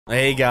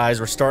Hey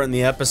guys, we're starting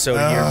the episode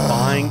here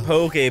buying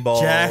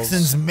Pokeballs.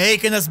 Jackson's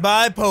making us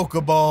buy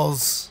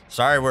Pokeballs.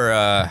 Sorry,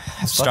 we're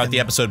start the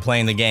episode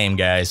playing the game,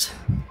 guys.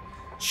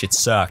 Shit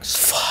sucks.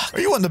 Fuck.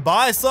 Are you wanting to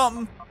buy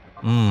something?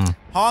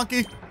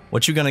 Honky?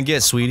 What you gonna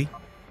get, sweetie?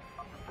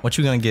 What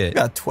you gonna get?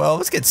 We got 12.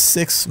 Let's get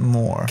 6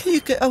 more. Can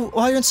you get?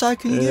 While you're inside,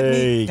 can you get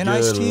me an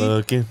iced tea?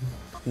 Looking.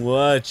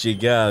 What you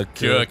got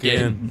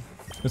cooking?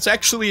 It's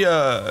actually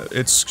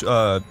it's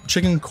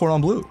chicken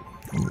cordon bleu.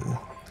 Ooh.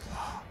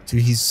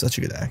 Dude, he's such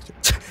a good actor.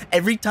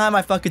 Every time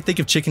I fucking think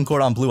of chicken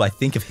cordon bleu, I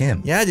think of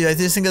him. Yeah, dude, I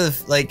just think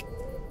of like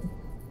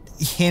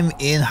him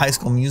in High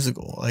School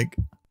Musical. Like,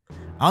 I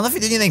don't know if he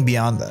did anything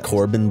beyond that.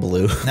 Corbin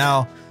Blue.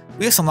 Now,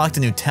 we just unlocked a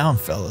new town,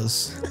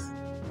 fellas.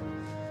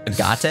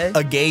 Agate?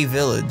 A gay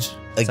village.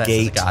 A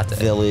gate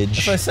village.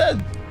 That's what I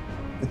said.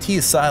 The T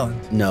is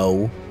silent.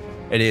 No.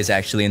 It is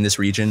actually in this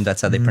region.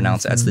 That's how they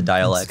pronounce it. That's the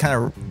dialect. It's kind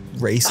of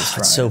racist, Oh,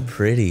 it's so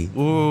pretty.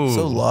 Ooh.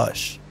 So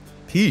lush.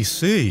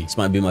 PC. This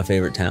might be my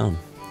favorite town.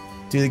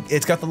 Dude,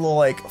 it's got the little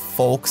like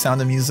folk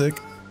sound of music.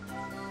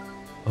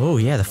 Oh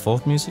yeah, the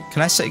folk music.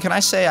 Can I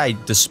say I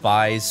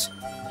despise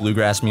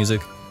bluegrass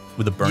music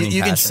with a burning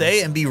You can passion?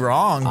 say it and be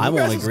wrong. I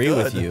Bluegrass won't is agree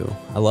good. with you.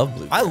 I love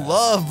bluegrass. I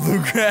love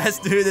bluegrass,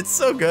 dude. It's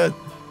so good.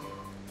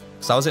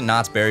 So I was at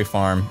Knott's Berry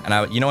Farm,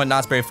 and you know what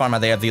Knott's Berry Farm?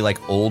 They have the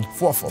like old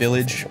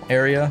village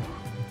area.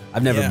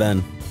 I've never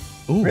been.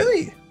 Ooh.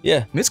 Really?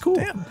 Yeah. It's cool.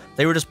 Damn.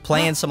 They were just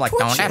playing some like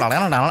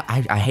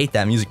I hate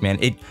that music, man.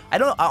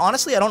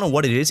 Honestly I don't know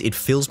what it is. It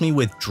fills me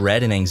with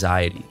dread and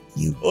anxiety.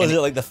 Oh, is it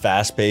like the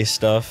fast-paced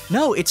stuff?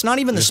 No, it's not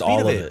even the Just speed all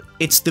of of it. it.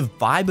 It's the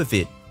vibe of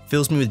it.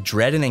 Fills me with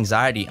dread and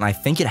anxiety, and I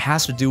think it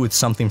has to do with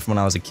something from when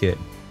I was a kid.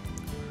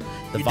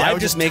 The Your dad vibe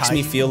would just just makes tie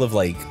me you? feel of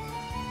like,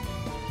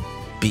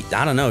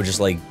 I don't know, just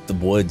like the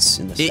woods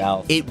in the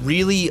south. It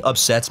really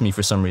upsets me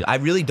for some reason. I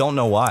really don't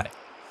know why.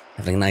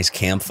 Having a nice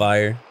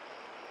campfire.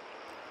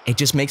 It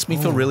just makes me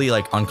feel really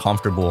like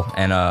uncomfortable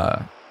and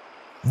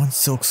One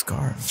silk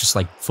scarf. just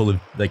like full of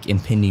like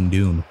impending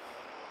doom.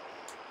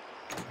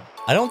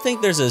 I don't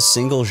think there's a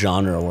single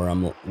genre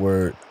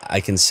where I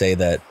can say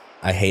that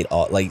I hate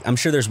all. Like, I'm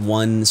sure there's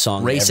one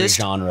song in every Racist?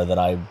 genre that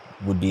I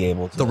would be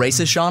able to. The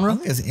racist I genre? don't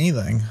think there's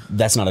anything.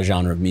 That's not a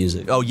genre of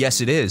music. Oh yes,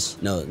 it is.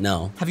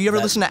 No. Have you ever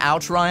listened to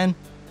Ouch, Ryan?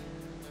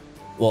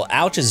 Well,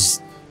 ouch is.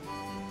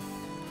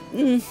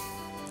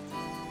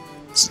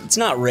 It's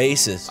not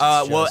racist.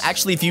 Well,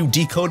 actually, if you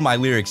decode my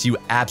lyrics, you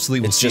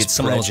absolutely will It's see just it's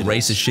some of the most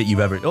prejudice. racist shit you've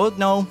ever. Oh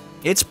no,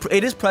 it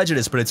is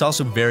prejudice, but it's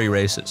also very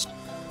racist.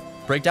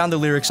 Break down the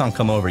lyrics on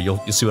 "Come Over." You'll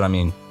see what I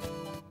mean.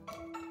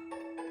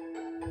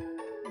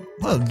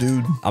 Oh,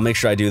 dude. I'll make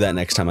sure I do that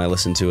next time I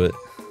listen to it.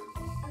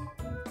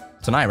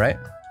 Tonight, right?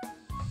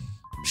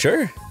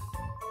 Sure.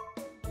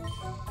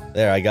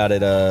 There, I got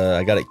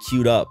it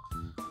queued up.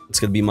 It's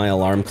gonna be my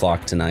alarm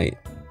clock tonight.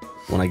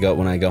 When I go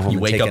home. You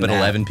and wake take up a at nap.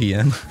 11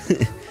 p.m.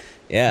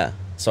 Yeah,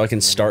 so I can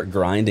start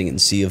grinding in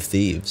Sea of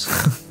Thieves.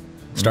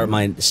 start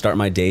my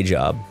day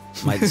job,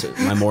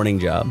 my morning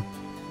job.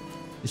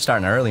 You're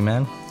starting early,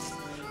 man.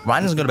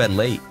 Ryan doesn't go to bed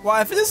late.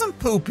 Why, if it isn't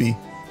poopy?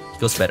 He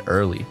goes to bed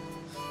early.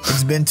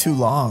 It's been too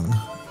long.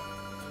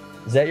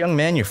 Is that young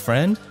man your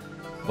friend?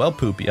 Well,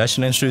 Poopy, I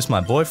should introduce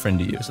my boyfriend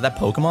to you. Is that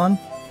Pokemon?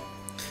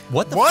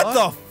 What the fuck? What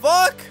the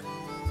fuck?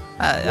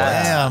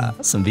 Damn.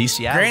 That's some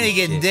VCI. Granny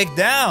getting dick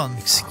down.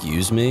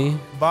 Excuse me.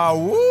 Bah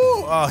woo.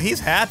 Oh, he's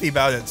happy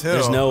about it too.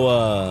 There's no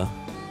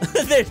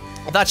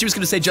I thought she was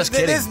gonna say just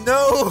kidding. There's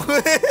no.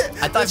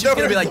 I thought she was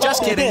gonna be like,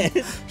 just kidding.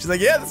 She's like,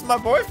 yeah, this is my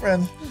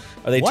boyfriend.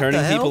 Are they What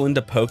turning the hell? people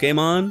into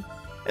Pokemon?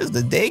 This is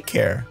the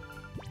daycare.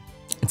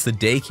 It's the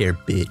daycare,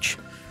 bitch.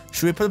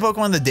 Should we put a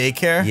Pokemon in the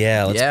daycare?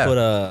 Yeah, let's Yeah. put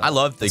a. I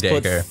love the let's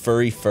put daycare.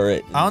 furry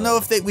furret. I don't know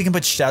if we can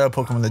put Shadow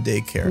Pokemon in the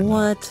daycare.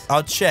 What?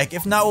 I'll check.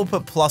 If not, we'll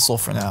put Plusle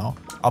for now.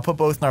 I'll put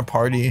both in our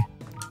party.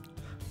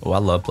 Oh, I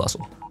love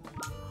Plusle.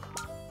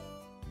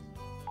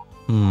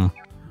 Man.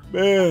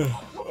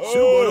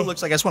 So what it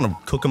looks like, I just want to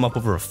cook them up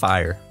over a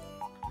fire.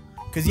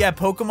 Because, yeah,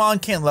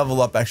 Pokemon can't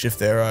level up, actually, if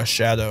they're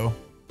Shadow.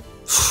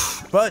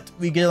 But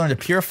we get to learn to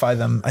purify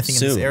them, I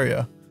think, in this Soon.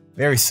 area.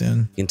 Very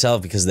soon. You can tell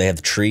because they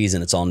have trees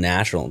and it's all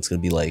natural. It's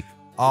gonna be like,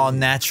 All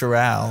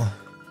natural.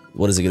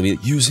 what is it gonna be?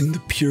 Using the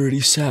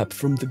purity sap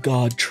from the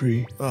god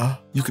tree,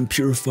 you can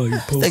purify your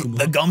Pokemon.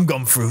 The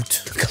gum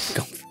fruit.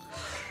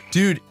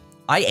 Dude,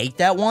 I ate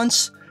that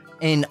once,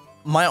 and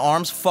my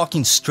arms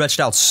fucking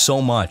stretched out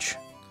so much.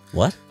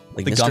 What?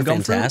 Like The Mr. Gum Gum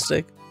fruit?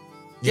 Fantastic?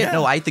 Yeah,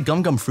 no, I ate the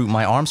gum fruit.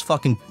 My arms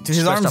fucking Dude, his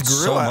stretched arms out grew.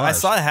 so much. I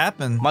saw it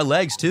happen. My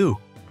legs, too.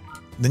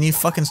 Then you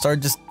fucking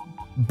started just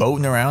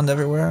boating around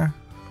everywhere.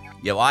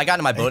 Yeah, well, I got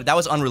into my boat. That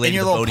was unrelated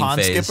your to the little boating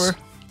pond phase. skipper?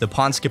 The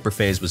pond skipper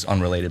phase was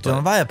unrelated, Don't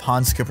but buy a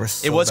pond skipper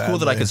so it was cool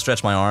that I badly. could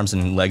stretch my arms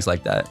and legs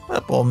like that. What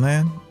up, old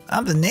man?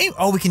 I'm the name.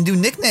 Oh, we can do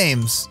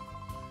nicknames.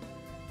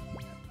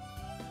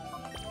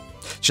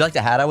 Did you like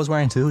the hat I was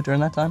wearing, too,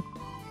 during that time?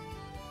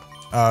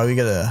 We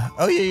gotta.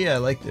 Oh, yeah, I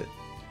liked it.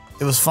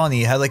 It was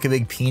funny. It had like a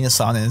big penis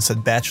on it and said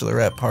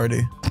bachelorette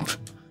party.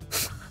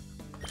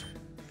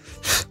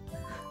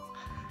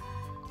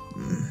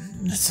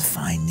 That's a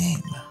fine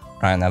name.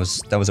 Ryan, that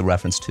was a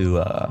reference to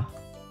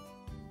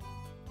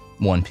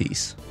one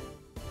piece.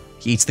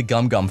 He eats the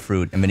gum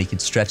fruit, and then he can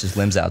stretch his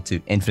limbs out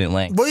to infinite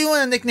length. What do you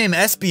want to nickname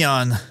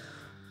Espeon?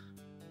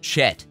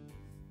 Chet.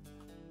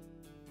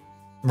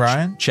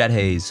 Ryan? Chet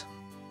Hayes.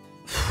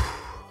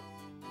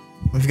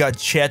 We've got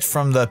Chet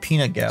from the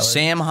Peanut Gallery.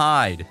 Sam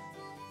Hyde.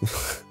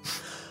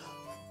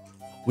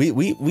 We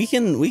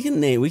can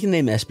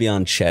name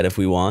Espeon Chet if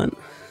we want. Do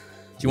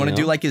you want to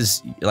do like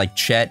his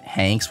Chet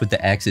Hanks with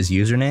the X as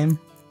username?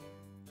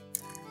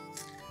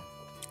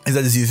 Is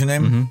that his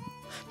username? Mm-hmm.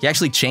 He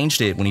actually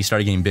changed it when he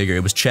started getting bigger.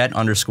 It was Chet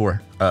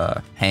underscore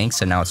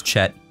Hanks, and now it's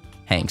Chet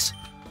Hanks,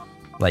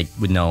 like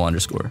with no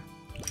underscore.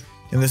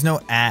 And there's no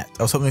at.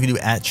 I was hoping we could do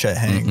at Chet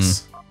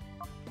Hanks.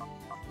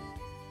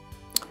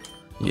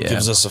 Yeah.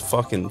 Gives us a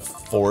fucking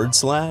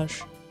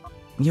 /.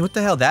 Yeah, what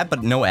the hell? That,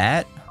 but no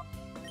at.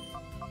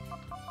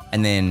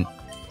 And then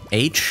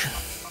HANX.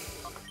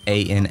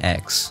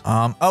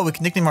 Oh, we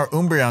can nickname our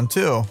Umbreon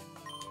too.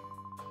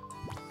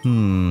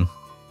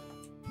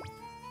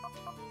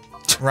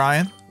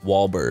 Ryan?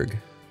 Wahlberg.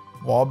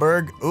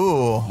 Wahlberg?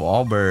 Ooh.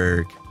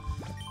 Wahlberg.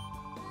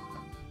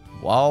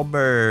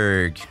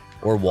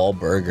 Or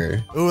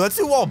Wahlburger. Ooh, let's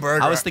do Wahlberg.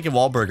 I was thinking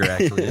Wahlburger,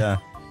 actually, yeah.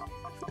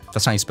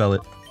 That's how you spell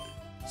it.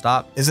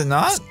 Stop. Is it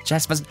not?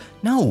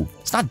 No,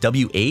 it's not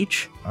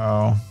WH.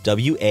 Oh.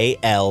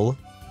 WALB.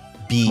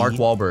 Mark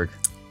Wahlberg.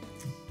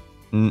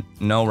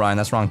 No, Ryan,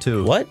 that's wrong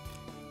too. What?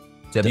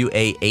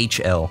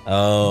 WAHL.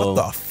 Oh.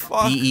 What the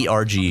fuck?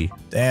 BERG.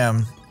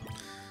 Damn.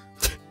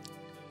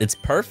 It's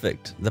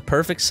perfect. The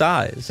perfect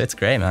size. It's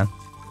great, man.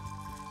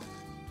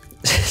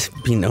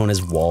 Be known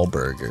as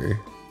Wahlburger.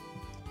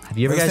 Have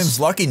you ever His guys? name's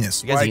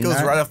Luckiness. you guys Why it eaten goes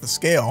that? right off the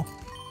scale.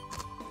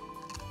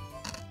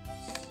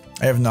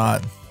 I have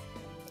not.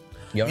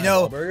 You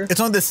know, it's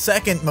only the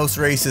second most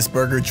racist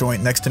burger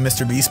joint next to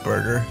Mr. Beast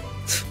Burger.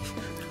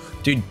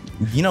 Dude,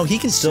 you know, he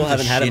can Still sue the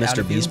haven't had a shit out Mr.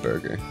 of you. Beast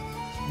burger.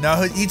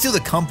 No, he's to the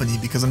company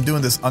because I'm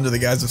doing this under the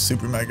guise of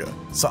SuperMega.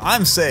 So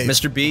I'm safe.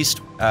 Mr.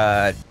 Beast,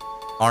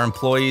 our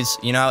employees,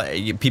 you know,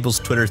 people's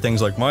Twitter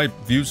things like, my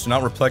views do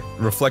not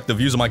reflect the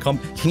views of my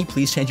company. Can you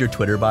please change your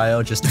Twitter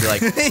bio just to be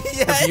like,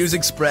 Yes. the views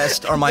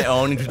expressed are my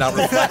own and do not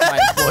reflect my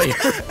employer?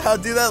 I'll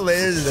do that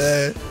later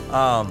today.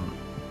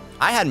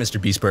 I had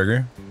Mr. Beast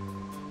burger.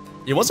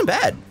 It wasn't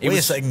bad. Wait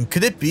a second.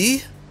 Could it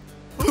be?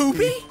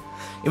 Poopy?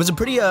 It was a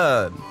pretty,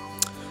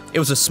 it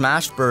was a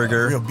smashed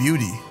burger. Real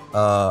beauty.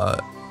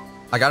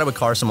 I got it with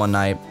Carson one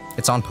night.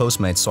 It's on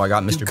Postmates, so I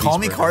got Mr. Dude, Beast call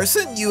me burger.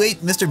 Carson? You ate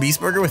Mr. Beast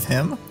Burger with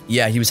him?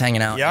 Yeah, he was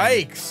hanging out.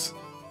 Yikes.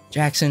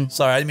 Jackson.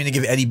 Sorry, I didn't mean to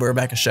give Eddie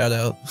Burback a shout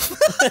out.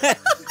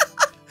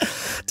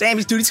 Damn,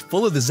 he's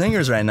full of the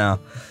zingers right now.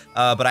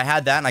 But I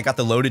had that, and I got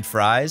the loaded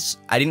fries.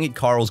 I didn't eat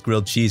Carl's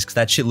grilled cheese, because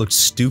that shit looked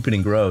stupid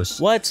and gross.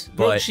 What?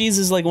 Grilled But- cheese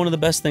is like one of the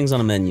best things on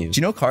a menu. Do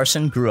you know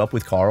Carson grew up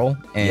with Carl,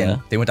 and Yeah.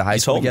 they went to high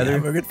school told me. together?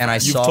 Yeah, we're good And I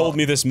You've saw. told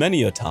me this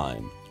many a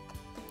time.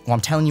 Well, I'm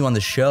telling you on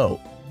the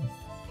show.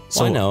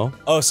 So I know.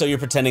 Oh, so you're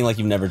pretending like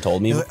you've never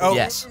told me? He's like, oh,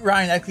 Yes.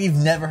 Ryan, actually, you've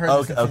never heard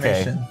this Okay.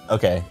 information.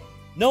 Okay.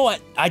 No,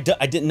 I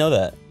didn't know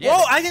that. Yeah.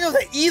 Whoa, I didn't know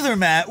that either,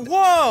 Matt.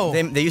 Whoa.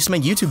 They used to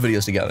make YouTube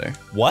videos together.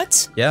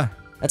 What? Yeah.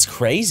 That's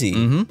crazy.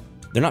 Mm-hmm.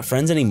 They're not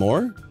friends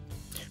anymore?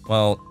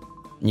 Well,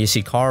 you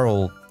see,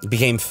 Carl. He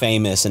became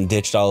famous and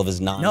ditched all of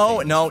his non.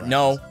 No.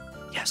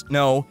 Yes,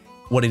 no.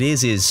 What it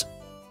is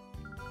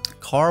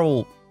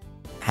Carl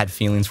had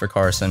feelings for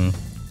Carson.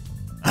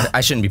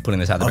 I shouldn't be putting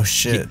this out there. Oh, but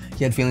shit.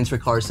 He had feelings for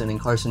Carson, and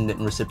Carson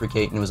didn't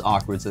reciprocate, and it was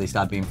awkward, so they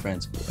stopped being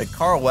friends. Like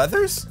Carl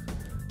Weathers?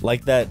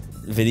 Like that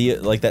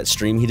video, like that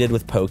stream he did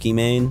with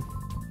POKÉMON,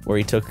 where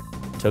he took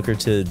her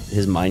to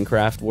his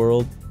Minecraft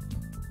world,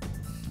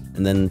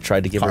 and then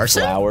tried to give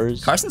Carson? her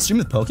flowers. Carson streamed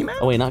with Pokemon?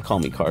 Oh wait, not call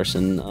me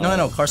Carson.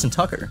 No, Carson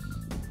Tucker.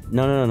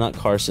 No, not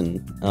Carson.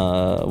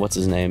 What's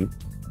his name?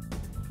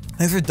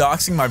 Thanks for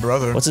doxing my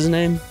brother. What's his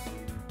name?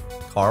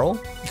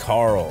 Carl?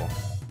 Carl.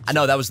 I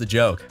know, that was the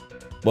joke.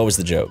 What was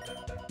the joke?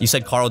 You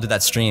said Carl did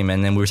that stream,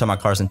 and then we were talking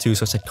about Carson too,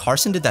 so I said,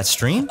 Carson did that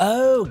stream?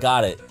 Oh,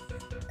 got it.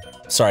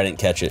 Sorry, I didn't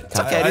catch it.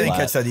 I didn't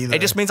catch that either.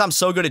 It just means I'm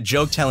so good at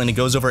joke telling, it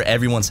goes over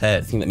everyone's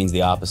head. I think that means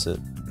the opposite.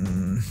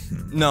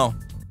 No,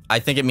 I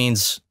think it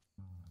means...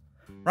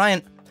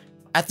 Ryan,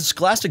 at the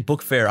Scholastic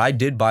Book Fair, I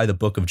did buy the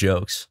Book of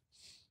Jokes.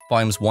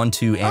 Volumes 1,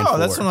 2, and 4. Oh,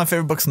 that's one of my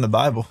favorite books in the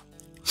Bible.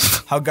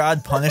 How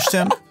God punished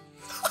him.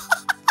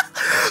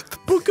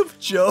 Book of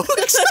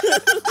Jokes?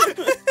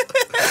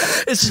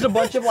 It's just a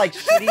bunch of like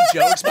shitty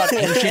jokes about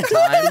ancient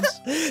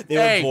times. They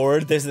were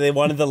bored. They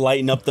wanted to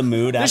lighten up the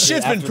mood. This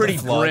shit's been pretty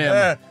grim.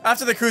 Yeah,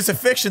 after the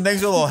crucifixion,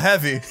 things are a little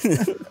heavy.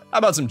 How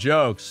about some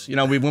jokes? You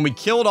know, when we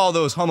killed all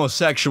those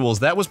homosexuals,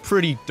 that was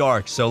pretty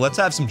dark. So let's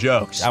have some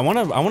jokes. I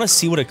wanna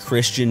see what a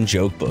Christian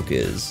joke book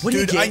is. What do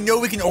you Dude, I get know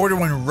we can order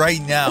one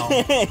right now.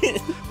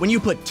 when you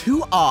put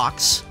 2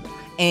 ox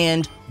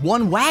and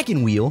 1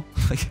 wagon wheel,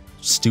 like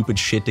stupid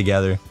shit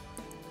together?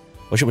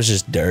 Wish it was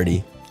just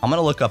dirty. I'm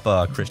gonna look up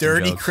Christian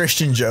Dirty jokes.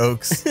 Christian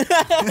jokes.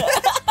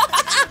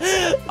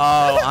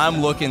 Oh,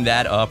 I'm looking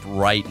that up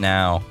right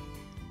now.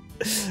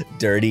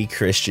 Dirty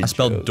Christian. I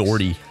spelled jokes.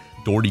 Doherty.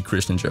 Doherty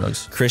Christian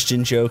jokes.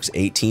 Christian jokes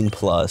 18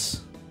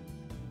 plus.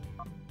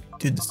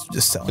 Dude, just Can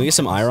we selling. get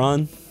some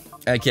iron?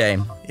 Okay.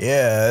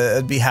 Yeah,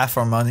 it'd be half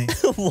our money.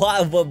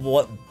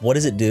 What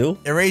does it do?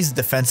 It raises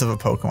the defense of a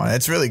Pokemon.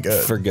 It's really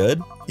good. For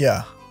good?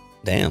 Yeah.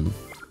 Damn.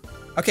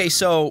 Okay,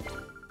 so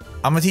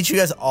I'm gonna teach you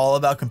guys all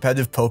about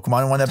competitive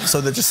Pokemon in one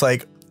episode that's just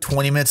like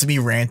 20 minutes of me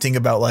ranting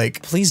about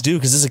like. Please do,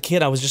 because as a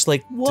kid I was just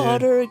like,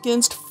 water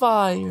against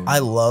fire. I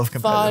love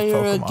competitive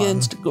fire Pokemon.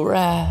 against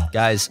grass.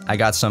 guys, I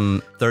got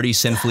some 30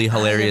 sinfully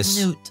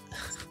hilarious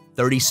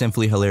 30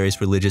 simply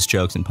hilarious religious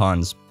jokes and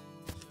puns.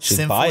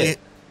 Should buy it.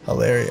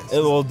 Hilarious.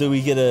 Well, do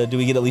we get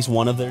at least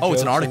one of their Oh,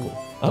 it's an jokes?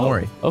 article. Don't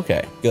worry.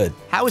 Okay, good.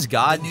 How is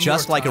God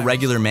just like a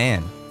regular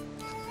man?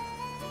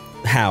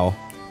 How?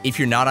 If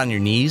you're not on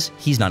your knees,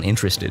 he's not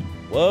interested.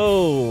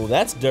 Whoa,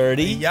 that's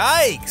dirty.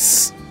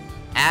 Yikes.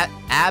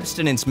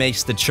 Abstinence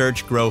makes the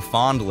church grow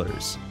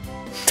fondlers.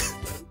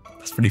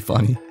 That's pretty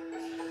funny.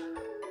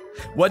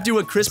 What do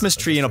a Christmas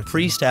tree and a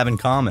priest have in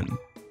common?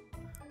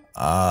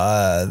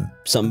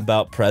 Something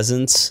about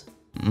presents.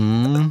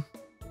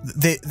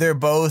 They're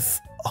both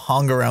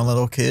hung around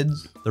little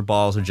kids. Their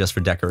balls are just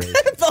for decoration.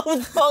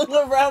 Both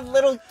hung around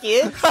little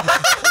kids?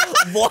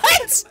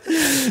 What?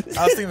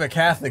 I was thinking the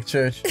Catholic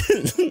Church.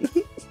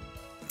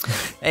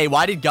 Hey,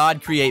 why did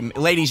God create...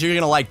 Ladies, you're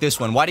gonna like this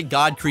one. Why did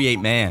God create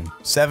man?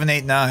 7,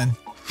 8, 9.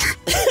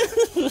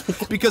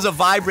 Because a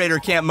vibrator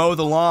can't mow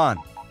the lawn.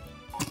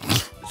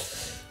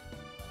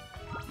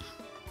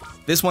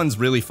 This one's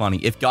really funny.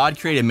 If God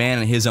created man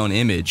in his own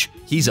image,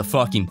 he's a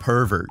fucking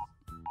pervert.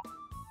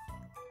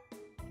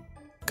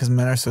 Because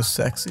men are so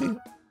sexy.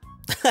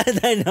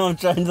 I know, I'm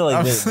trying to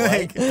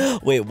like,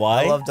 wait,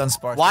 why? I love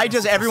Dunsparce. Why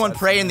does everyone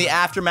pray in the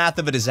aftermath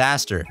of a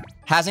disaster?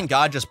 Hasn't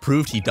God just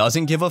proved he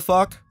doesn't give a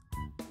fuck?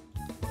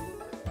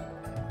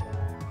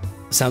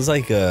 Sounds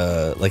like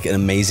an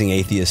amazing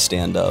atheist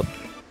stand-up.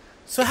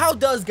 So how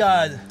does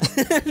God?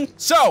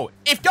 So,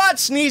 if God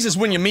sneezes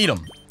when you meet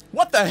him,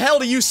 what the hell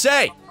do you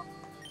say?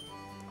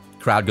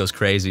 Crowd goes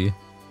crazy.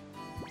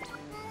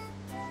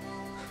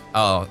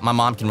 Oh, my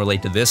mom can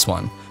relate to this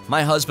one.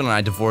 My husband and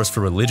I divorced for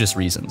religious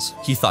reasons.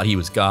 He thought he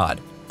was God.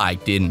 I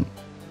didn't.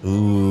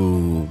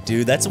 Ooh,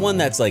 dude, that's one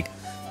that's like,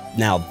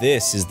 now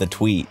this is the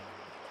tweet.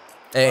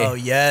 Hey. Oh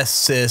yes,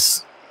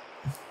 sis.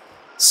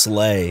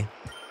 Slay.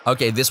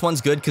 Okay, this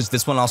one's good because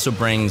this one also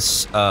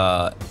brings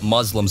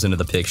Muslims into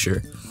the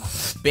picture.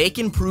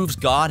 Bacon proves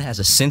God has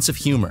a sense of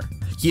humor.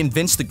 He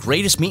invents the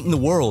greatest meat in the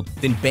world,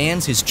 then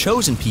bans his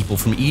chosen people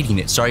from eating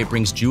it. Sorry, it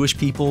brings Jewish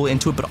people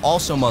into it, but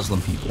also Muslim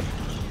people.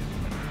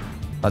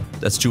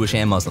 That's Jewish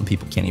and Muslim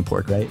people can't eat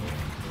pork, right?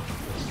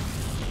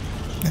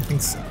 I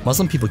think so.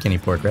 Muslim people can't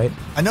eat pork, right?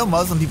 I know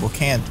Muslim people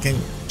can't.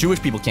 Jewish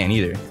people can't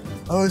either.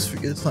 I always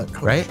forget it's not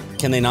kosher. Right?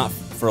 Can they not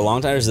for a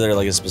long time, or is there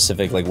like a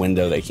specific like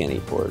window they can't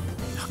eat pork?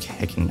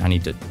 Okay, I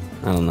need to...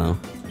 I don't know.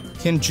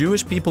 Can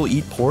Jewish people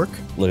eat pork?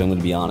 Look, I'm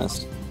gonna be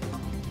honest.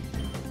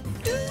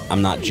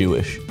 I'm not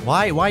Jewish.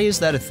 Why is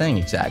that a thing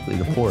exactly,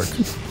 the pork?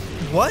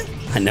 What?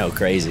 I know,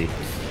 crazy.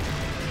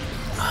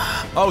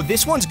 Oh,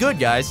 this one's good,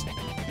 guys.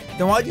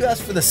 Then why'd you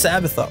ask for the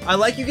Sabbath up? I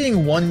like you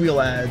getting one-wheel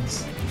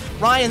ads.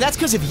 Ryan, that's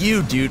because of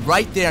you, dude.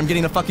 Right there, I'm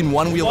getting a fucking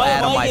one-wheel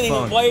ad on my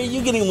phone. Why are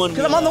you getting one?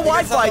 Because I'm on the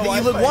Wi-Fi that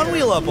you live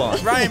one-wheel up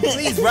on. Ryan,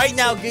 please, right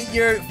now, get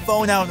your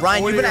phone out. And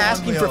Ryan, you've been order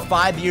asking for one-wheel.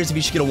 5 years if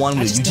you should get a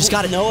one-wheel. You just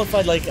gotta know if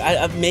I'd like.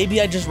 Maybe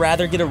I'd just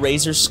rather get a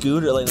Razor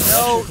scooter, like an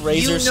electric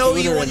Razor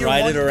scooter, and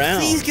ride it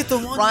around. Please get the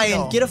one-wheel.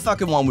 Ryan, get a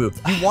fucking one-wheel.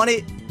 You want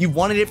it. You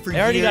wanted it for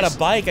years. I already got a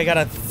bike. I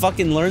gotta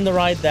fucking learn to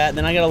ride that, and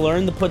then I gotta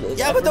learn to put.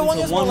 Yeah, but the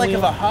one-wheel's more like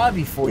of a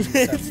hobby for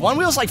you.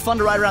 One-wheel's like fun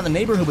to ride around the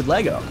neighborhood with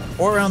Lego.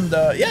 Or around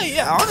the.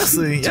 Yeah, honestly.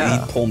 Did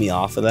Yeah. he pull me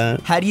off of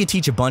that? How do you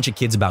teach a bunch of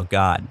kids about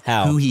God?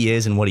 How? Who he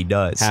is and what he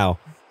does? How?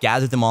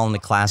 Gather them all in the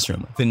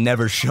classroom, then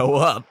never show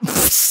up. Ooh.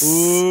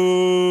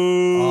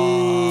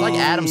 It's like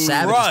Adam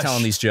Savage is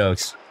telling these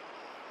jokes.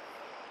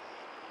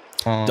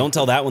 Don't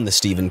tell that one to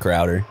Steven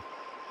Crowder.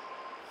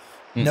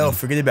 No,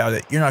 forget about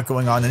it. You're not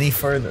going on any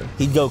further.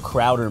 He'd go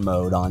Crowder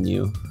mode on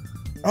you.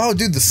 Oh,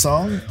 dude, the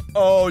song?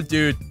 Oh,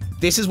 dude.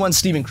 This is one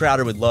Steven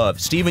Crowder would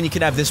love. Steven, you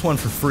can have this one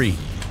for free.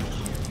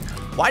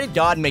 Why did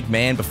God make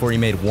man before he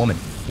made woman?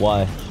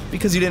 Why?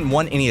 Because he didn't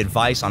want any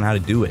advice on how to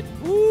do it.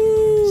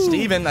 Woo.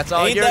 Steven, that's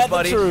all yours,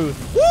 buddy. Ain't that the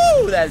truth?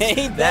 Woo!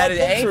 Ain't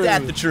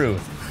that the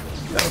truth?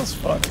 That was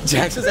fun.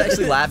 Jackson's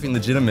actually laughing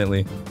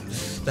legitimately.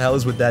 The hell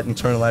is with that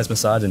internalized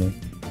misogyny?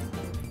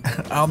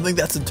 I don't think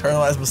that's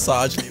internalized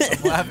misogyny.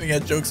 I'm laughing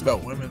at jokes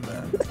about women,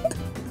 man.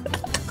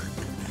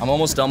 I'm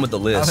almost done with the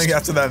I list. don't think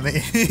that's what that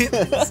means.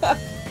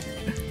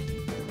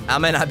 I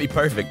may not be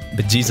perfect,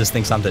 but Jesus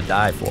thinks I'm to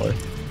die for.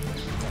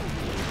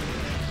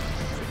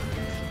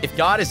 If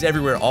God is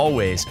everywhere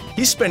always,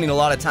 he's spending a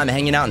lot of time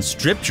hanging out in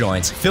strip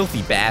joints,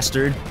 filthy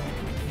bastard.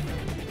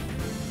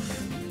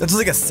 That's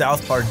like a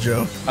South Park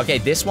joke. Okay,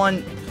 this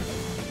one,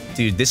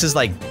 dude, this is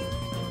like,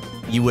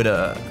 you would,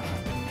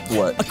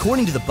 What?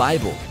 According to the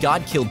Bible,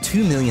 God killed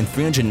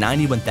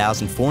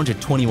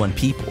 2,391,421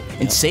 people,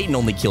 and Satan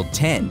only killed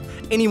 10.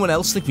 Anyone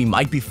else think we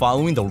might be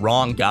following the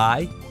wrong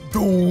guy?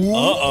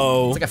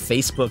 Uh-oh. It's like a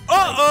Facebook.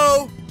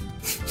 Uh-oh!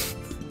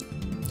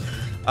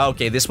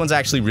 Okay, this one's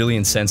actually really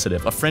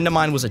insensitive. A friend of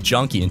mine was a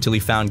junkie until he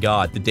found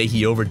God. The day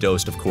he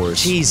overdosed, of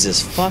course.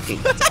 Jesus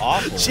fucking, that's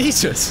awful.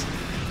 Jesus.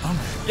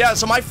 Yeah,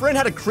 so my friend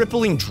had a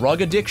crippling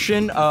drug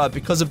addiction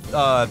because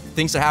of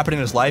things that happened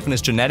in his life and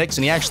his genetics,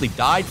 and he actually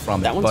died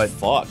from it. That one's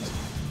fucked.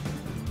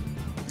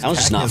 That one's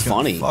just not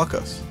funny. Fuck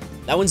us.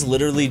 That one's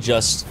literally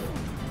just,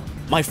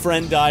 my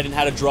friend died and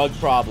had a drug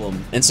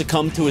problem and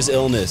succumbed to his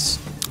illness.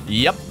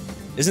 Yep.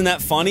 Isn't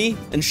that funny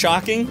and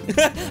shocking?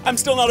 I'm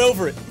still not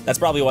over it. That's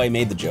probably why he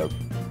made the joke.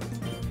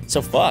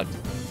 So fucked.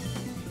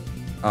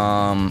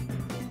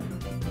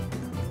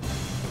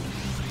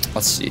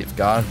 Let's see if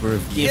God were.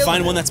 Can you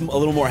find one that's a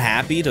little more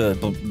happy to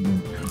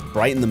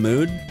brighten the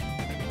mood?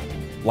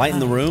 Lighten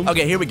the room?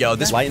 Okay, here we go.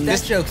 This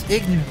joke's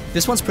ignorant.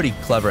 This one's pretty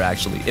clever,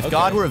 actually. If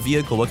God were a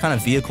vehicle, what kind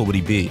of vehicle would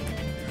he be?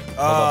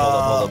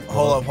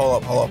 Hold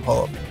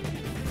up.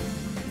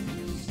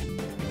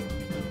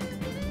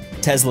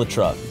 Tesla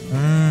truck.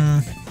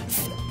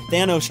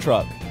 Thanos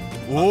truck.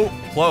 Ooh,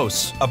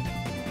 close. A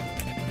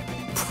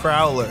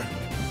prowler.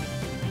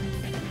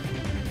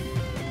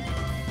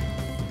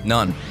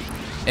 None.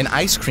 An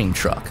ice cream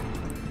truck.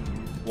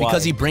 Why?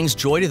 Because he brings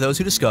joy to those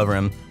who discover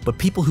him, but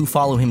people who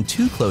follow him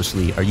too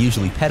closely are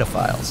usually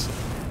pedophiles.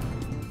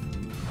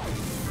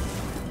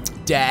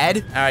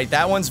 Dad? All right,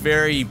 that one's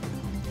very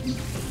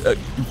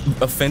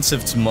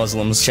offensive to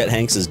Muslims. Chet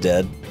Hanks is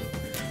dead.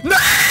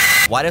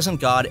 Why doesn't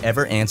God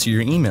ever answer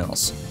your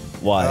emails?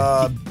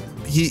 Why?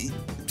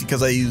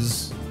 Because I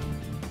use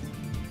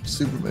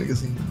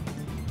SuperMega.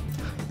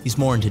 He's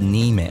more into an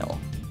email.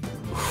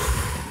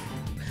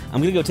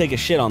 I'm gonna go take a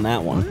shit on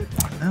that one.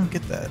 I don't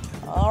get that.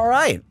 All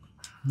right.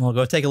 We'll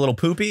go take a little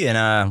poopy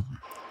and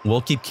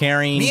we'll keep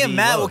carrying. Me and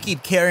Matt will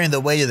keep carrying the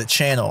weight of the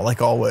channel,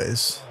 like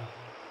always.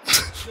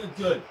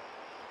 Good.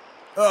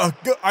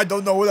 I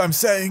don't know what I'm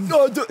saying.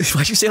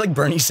 Why'd you say like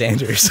Bernie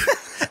Sanders?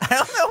 I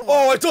don't know.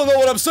 Oh, I don't know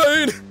what I'm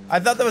saying. I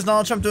thought that was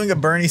Donald Trump doing a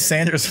Bernie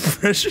Sanders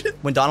impression.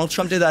 When Donald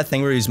Trump did that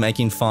thing where he was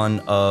making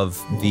fun of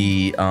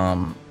the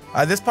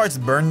this part's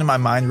burned in my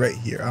mind right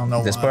here. I don't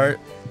know this why. part?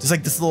 Just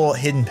like this little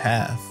hidden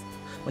path.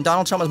 When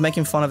Donald Trump was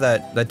making fun of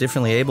that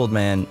differently abled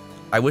man,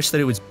 I wish that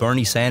it was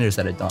Bernie Sanders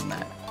that had done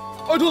that.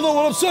 I don't know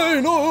what I'm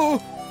saying.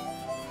 Oh.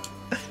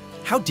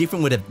 How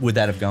different would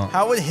that have gone?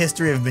 How would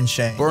history have been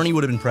changed? Bernie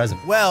would have been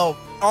president. Well,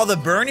 all the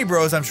Bernie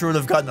bros, I'm sure, would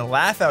have gotten a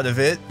laugh out of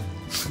it.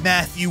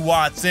 Matthew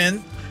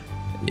Watson.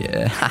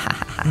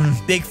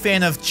 Yeah. Big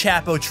fan of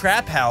Chapo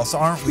Trap House,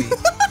 aren't we?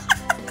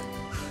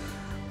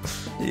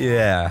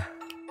 Yeah.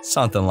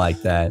 Something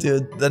like that.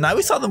 Dude, the night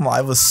we saw them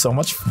live was so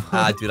much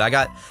fun. Dude, I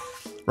got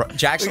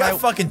Jackson. We got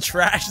fucking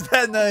trashed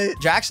that night.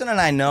 Jackson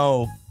and I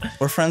know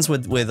we're friends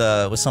with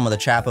some of the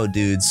Chapo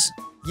dudes.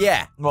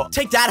 Yeah. Well,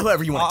 take that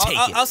however you want to take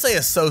it. I'll say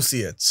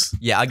associates.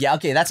 Yeah,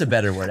 okay, that's a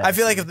better word. I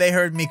feel like if they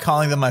heard me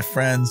calling them my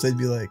friends, they'd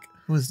be like,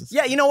 who is this?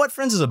 Yeah, you know what?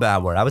 Friends is a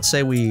bad word. I would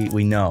say we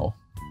know.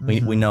 We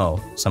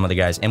know some of the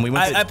guys. And we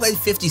went I played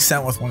 50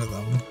 Cent with one of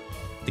them.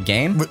 The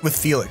game? With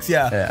Felix,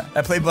 yeah.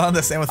 I played Blonde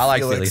the Same with Felix.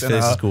 Felix. I like Felix. And,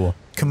 Felix is cool.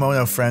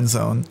 Kimono Friend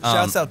Zone.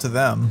 Shouts out to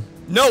them.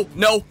 No,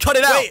 cut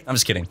it out. Wait. I'm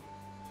just kidding.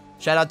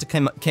 Shout out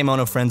to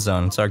Kimono Friend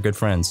Zone. It's our good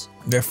friends.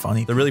 They're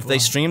funny. They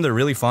stream. They're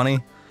really funny.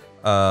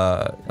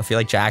 I feel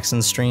like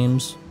Jackson's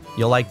streams.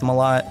 You'll like them a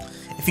lot.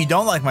 If you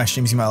don't like my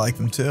streams, you might like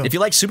them too. If you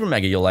like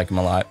SuperMega, you'll like them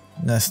a lot.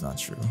 That's not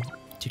true.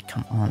 Dude,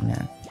 come on,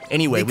 man.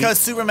 Anyway, because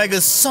SuperMega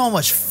is so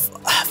much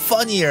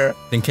funnier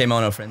than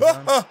Kimono Friend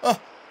Zone.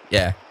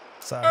 Yeah.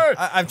 Sorry.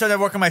 I'm trying to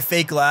work on my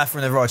fake laugh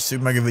whenever I watch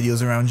SuperMega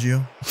videos around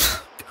you.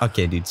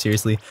 Okay, dude.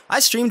 Seriously,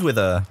 I streamed with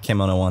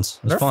Kimono once.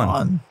 It was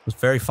fun. It was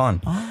very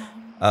fun.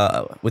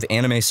 With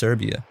Anime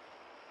Serbia.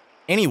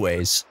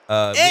 Anyways, we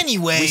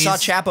saw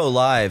Chapo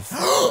live.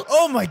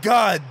 Oh my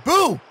God!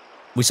 Boo!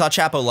 We saw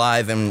Chapo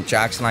live, and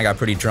Jackson and I got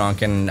pretty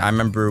drunk, and I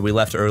remember we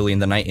left early,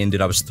 and the night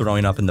ended. I was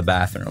throwing up in the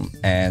bathroom,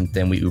 and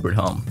then we Ubered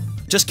home.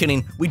 Just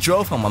kidding. We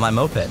drove home on my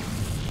moped.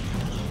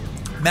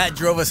 Matt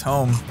drove us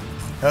home.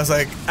 I was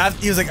like,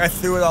 he was like, I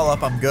threw it all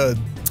up. I'm good.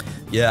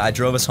 Yeah, I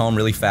drove us home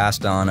really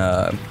fast on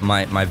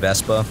my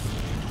Vespa,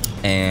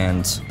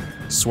 and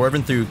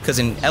swerving through, because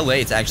in LA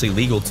it's actually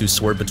legal to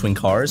swerve between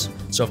cars.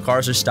 So if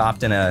cars are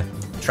stopped in a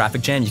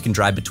traffic jam, you can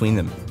drive between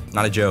them.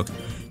 Not a joke.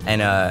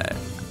 And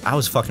I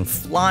was fucking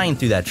flying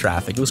through that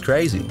traffic. It was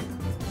crazy.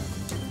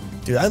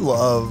 Dude, I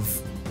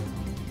love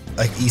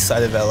like east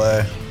side of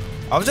LA.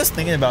 I was just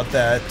thinking about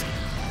that.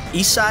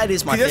 East side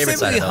is my favorite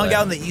side. We hung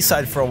out on the east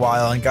side for a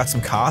while and got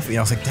some coffee, and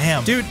I was like,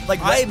 damn, dude, like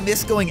I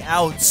miss going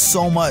out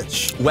so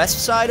much.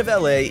 West side of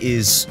LA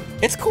is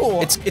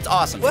cool. It's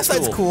awesome. West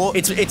side's cool.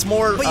 It's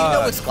more but you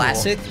know it's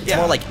classic. Cool. It's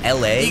more like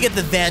LA. You get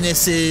the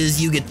Venices,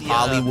 you get the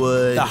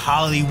Hollywood, the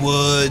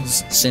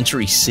Hollywoods,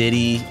 Century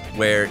City,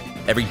 where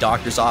every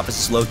doctor's office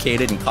is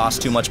located and costs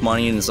too much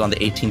money and is on the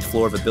 18th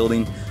floor of a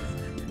building.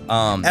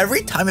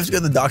 Every time I have to go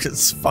to the doctor,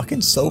 it's fucking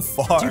so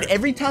far. Dude,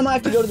 every time I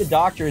have to go to the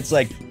doctor, it's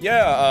like,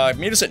 yeah,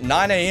 meet us at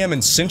 9 a.m.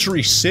 in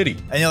Century City.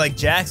 And you're like,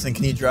 Jackson,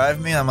 can you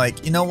drive me? And I'm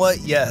like, you know what?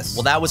 Yes.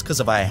 Well, that was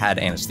because I had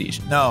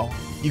anesthesia. No,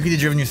 you could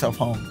have driven yourself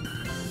home.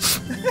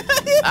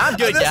 I'm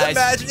good, I'm just guys.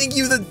 imagining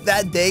you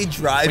that day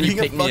driving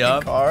a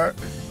fucking car.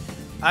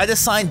 I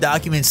just signed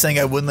documents saying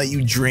I wouldn't let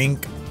you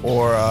drink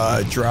or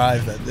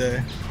drive that day.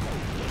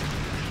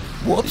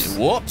 Whoops.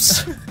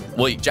 Whoops.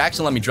 Well,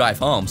 Jackson let me drive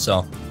home,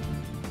 so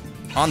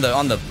on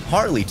the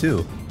Harley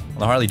too, on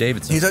the Harley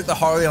Davidson. He took the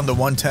Harley on the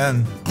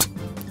 110.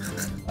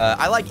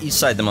 I like East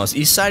Side the most.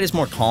 East Side is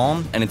more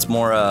calm and it's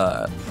more.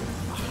 I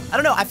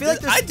don't know. I feel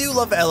like I do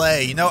love LA.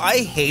 You know, I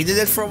hated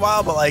it for a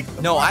while, but like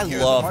no, I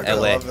love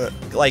LA.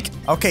 Like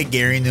okay,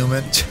 Gary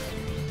Newman.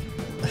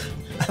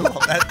 I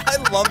love that.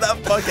 I love that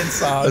fucking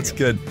song. That's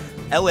good.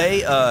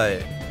 LA.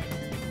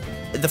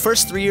 The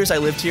first 3 years I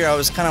lived here, I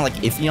was kind of like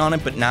iffy on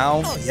it, but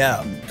now,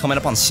 coming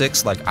up on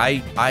 6, like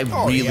I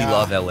really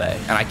love LA,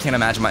 and I can't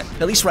imagine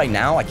at least right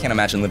now, I can't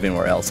imagine living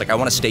anywhere else. Like I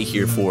want to stay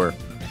here for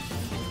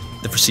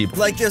the foreseeable.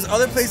 Like there's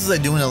other places I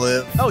do want to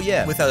live. Oh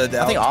yeah, without a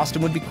doubt. I think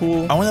Austin would be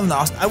cool. I want to live in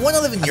Austin. I want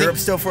to live in Europe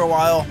still for a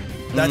while.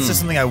 That's just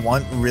something I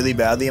want really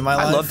badly in my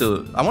life.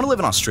 I want to live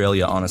in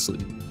Australia, honestly,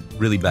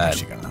 really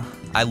bad.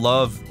 I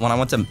love when I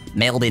went to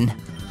Melbourne.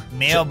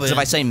 So if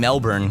I say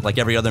Melbourne, like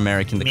every other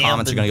American, the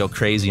comments are gonna go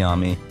crazy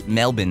on me.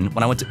 Melbourne.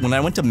 When I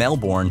went to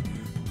Melbourne,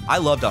 I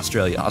loved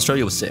Australia.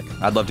 Australia was sick.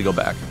 I'd love to go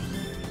back.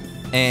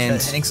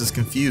 And Hanks is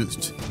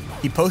confused.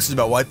 He posted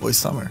about White Boy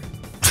Summer.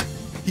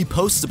 He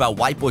posts about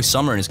White Boy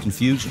Summer and his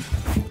confusion.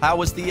 How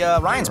was the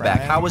Ryan's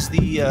back? How was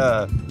the?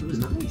 It was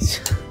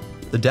nice.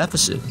 The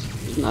deficit.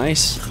 It was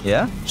nice.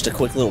 Yeah. Just a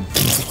quick little.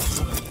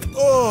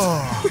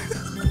 Oh.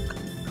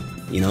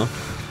 You know.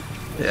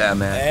 Yeah,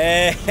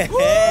 man. Hey.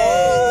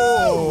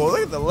 Oh,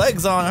 look at the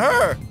legs on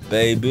her,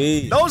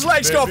 baby. Those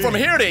legs go from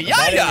here to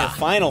That in yaya. your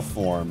final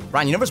form.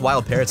 Ryan, you know there's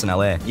wild parrots in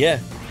LA? Yeah.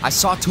 I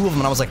saw 2 of them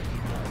and I was like,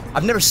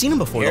 I've never seen them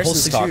before. The whole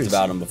Harrison's 6 talked years.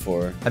 about them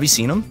before. Have you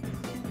seen them?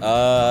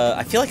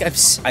 I feel like I've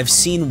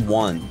seen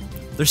one.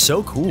 They're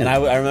so cool. And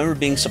I remember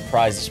being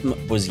surprised.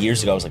 This was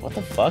years ago. I was like, what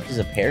the fuck is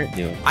a parrot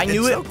doing? I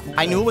knew it. So cool.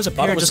 I knew it was a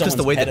parrot just because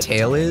the way the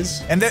tail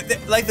is. And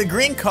like the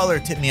green color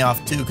tipped me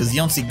off too, because you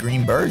don't see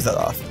green birds that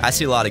often. I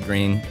see a lot of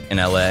green in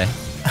LA.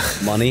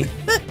 Money?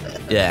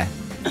 Yeah.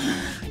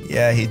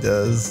 Yeah, he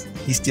does.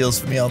 He steals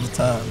from me all the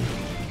time.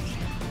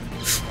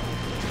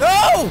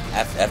 No!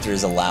 After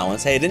his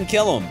allowance. Hey, it didn't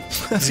kill him.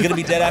 He's gonna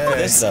be dead after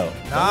this though.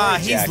 Nah,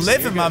 he's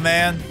living, my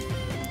man.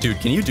 Dude,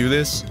 can you do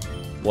this?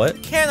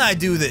 What? Can I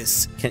do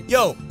this?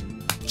 Yo,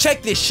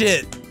 check this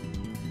shit.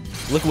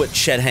 Look what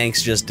Chet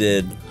Hanks just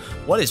did.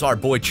 What is our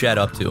boy Chet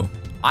up to?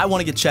 I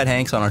want to get Chet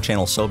Hanks on our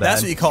channel so bad.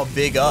 That's what you call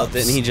big ups.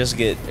 Didn't he just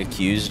get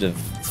accused of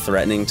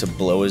threatening to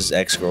blow his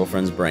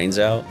ex-girlfriend's brains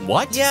out?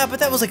 What? Yeah, but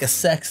that was like a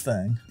sex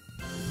thing.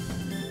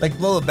 Like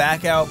blow the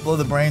back out, blow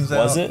the brains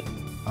out. Was it?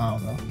 I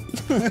don't know.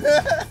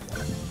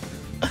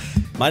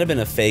 Might have been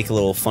a fake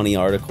little funny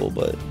article,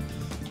 but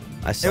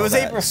I saw it was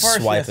that April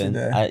 1st swiping.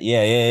 yesterday.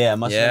 Yeah. It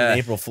must have been an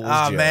April Fool's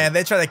joke. Man,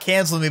 they tried to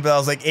cancel me, but I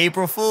was like,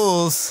 April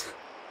Fools.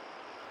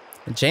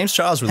 James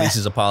Charles released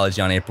his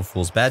apology on April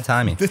Fool's. Bad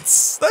timing.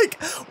 It's like,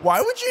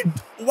 why would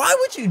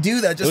you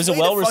do that? Just it was a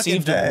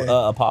well-received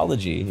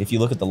apology if you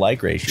look at the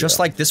like ratio. Just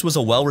like this was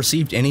a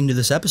well-received ending to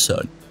this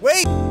episode.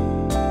 Wait.